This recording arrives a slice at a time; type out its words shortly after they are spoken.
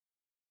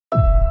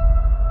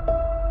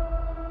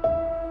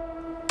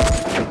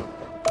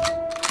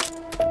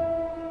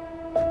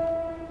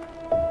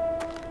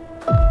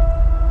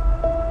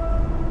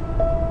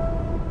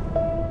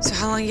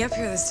you up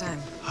here this time?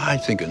 I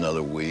think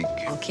another week.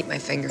 I'll keep my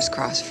fingers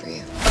crossed for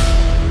you.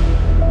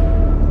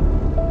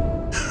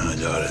 My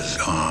daughter's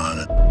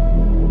gone.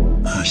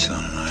 My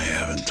son and I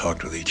haven't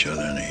talked with each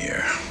other in a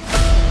year.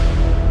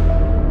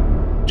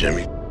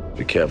 Jimmy,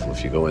 be careful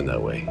if you go in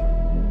that way.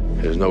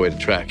 There's no way to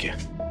track you.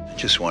 I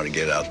just want to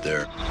get out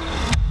there,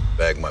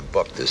 bag my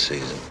buck this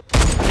season.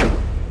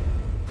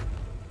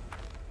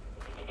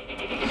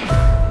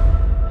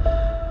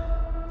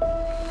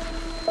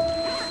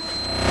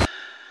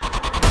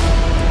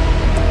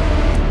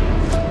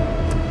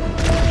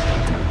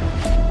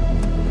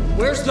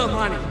 Where's the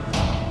money?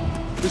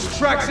 There's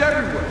tracks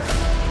everywhere.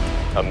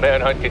 A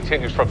manhunt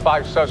continues for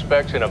 5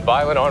 suspects in a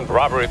violent armed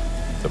robbery.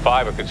 The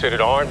 5 are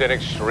considered armed and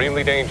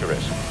extremely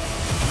dangerous.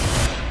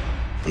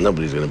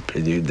 Nobody's gonna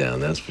pin you down,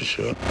 that's for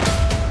sure.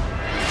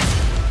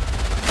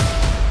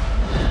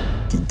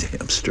 You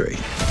damn straight.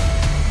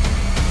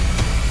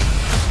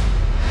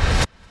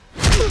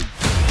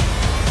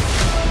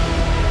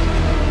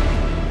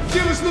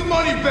 Give us the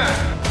money back.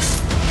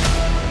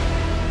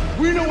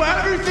 We know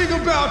everything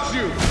about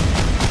you.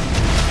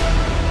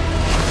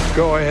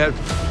 Go ahead,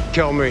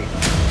 kill me.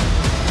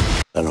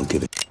 I don't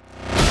give a...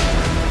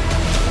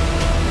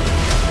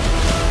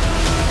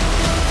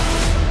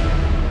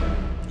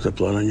 Is that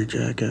blood on your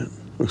jacket?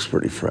 Looks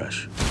pretty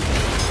fresh.